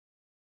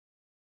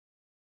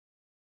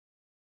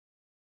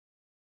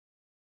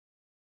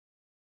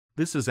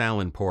This is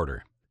Alan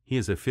Porter. He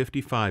is a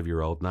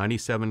 55-year-old,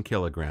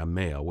 97-kilogram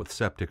male with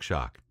septic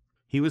shock.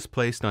 He was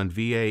placed on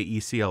VA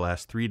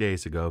ECLS 3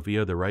 days ago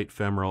via the right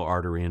femoral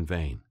artery and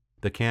vein.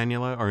 The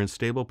cannula are in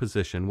stable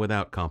position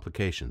without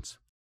complications.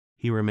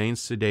 He remains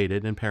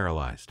sedated and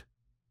paralyzed.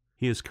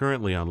 He is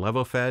currently on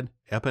Levofed,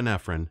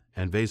 epinephrine,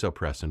 and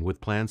vasopressin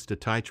with plans to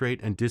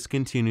titrate and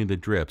discontinue the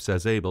drips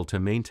as able to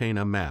maintain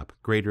a MAP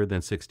greater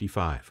than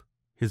 65.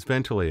 His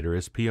ventilator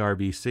is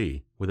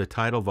PRVC with a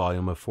tidal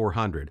volume of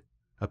 400,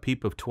 a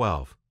PEEP of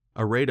 12,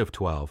 a rate of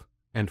 12,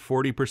 and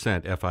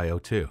 40%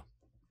 FiO2.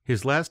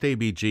 His last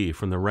ABG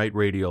from the right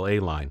radial A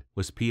line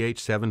was pH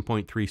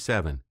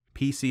 7.37,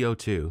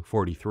 PCO2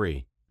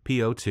 43,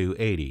 PO2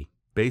 80,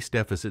 base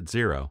deficit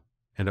 0,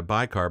 and a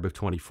bicarb of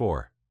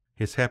 24.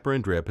 His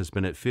heparin drip has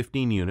been at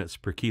 15 units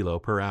per kilo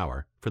per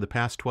hour for the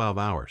past 12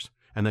 hours,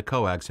 and the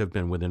coags have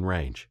been within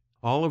range.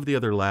 All of the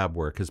other lab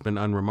work has been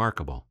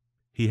unremarkable.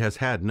 He has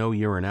had no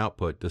urine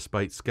output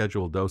despite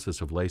scheduled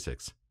doses of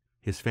Lasix.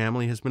 His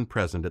family has been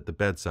present at the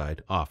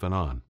bedside off and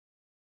on.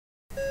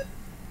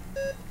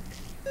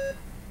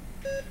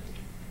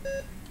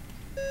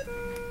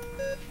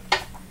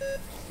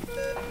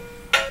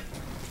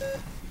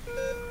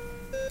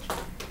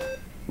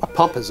 My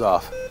pump is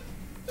off.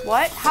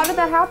 What? How did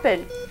that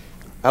happen?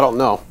 I don't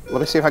know. Let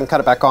me see if I can cut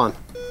it back on.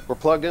 We're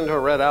plugged into a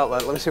red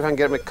outlet. Let me see if I can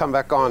get it to come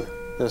back on.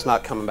 It's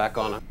not coming back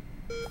on.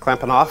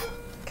 Clamping off.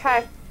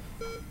 Okay.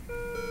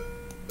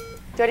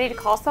 Do I need to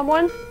call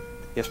someone?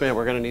 Yes, ma'am.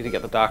 We're going to need to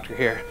get the doctor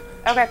here.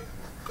 Okay.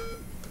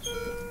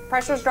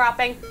 Pressure's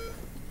dropping.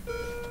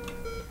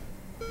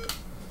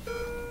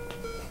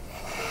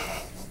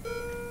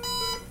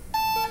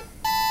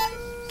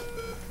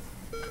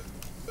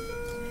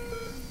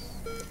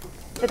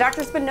 The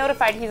doctor's been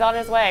notified. He's on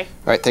his way.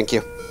 All right, thank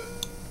you.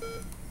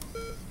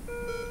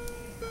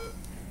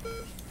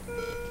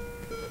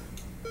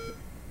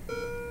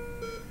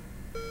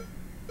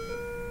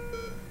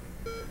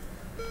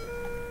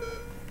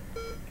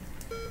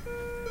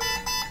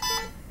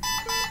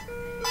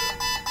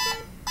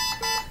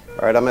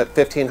 All right, I'm at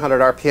 1,500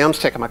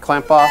 RPMs, taking my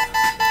clamp off.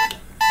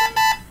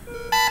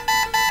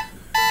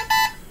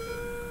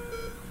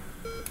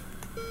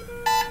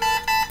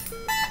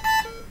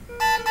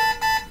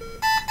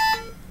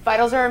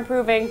 Vitals are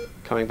improving.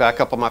 Coming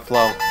back up on my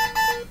flow.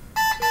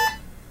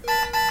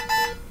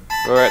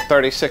 We're at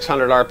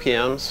 3,600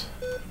 RPMs.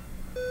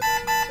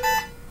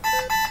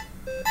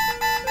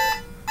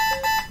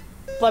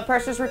 Blood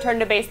pressure's returned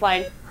to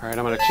baseline. All right,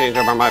 I'm going to change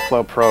over my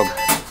flow probe.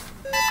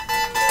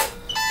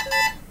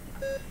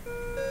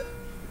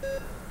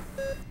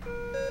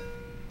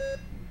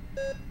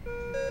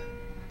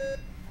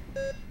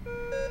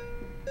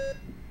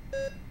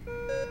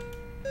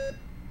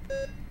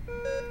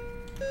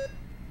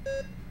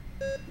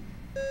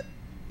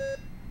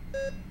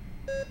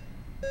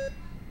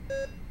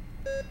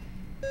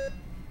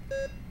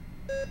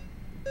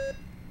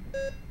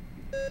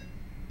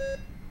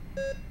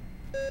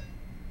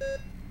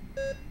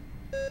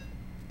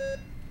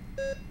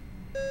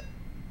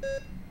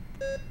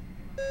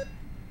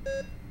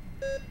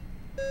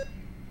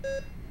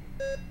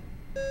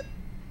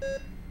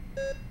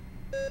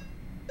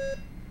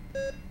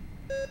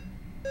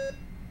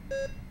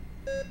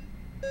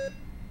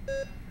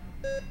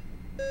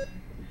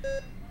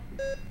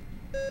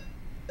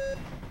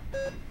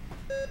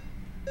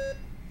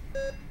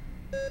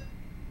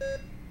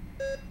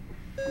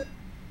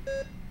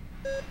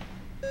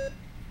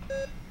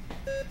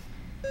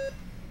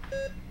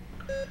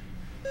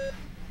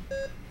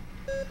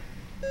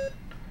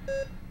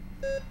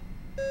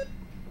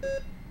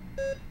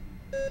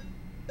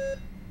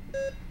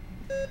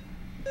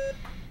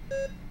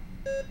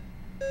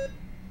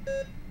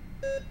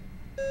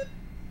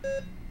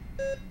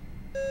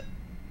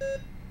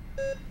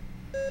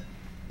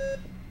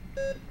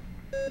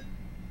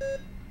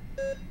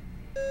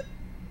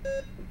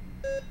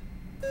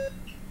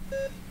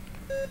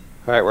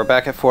 All right, we're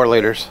back at 4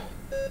 liters.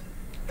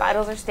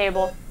 Vitals are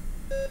stable.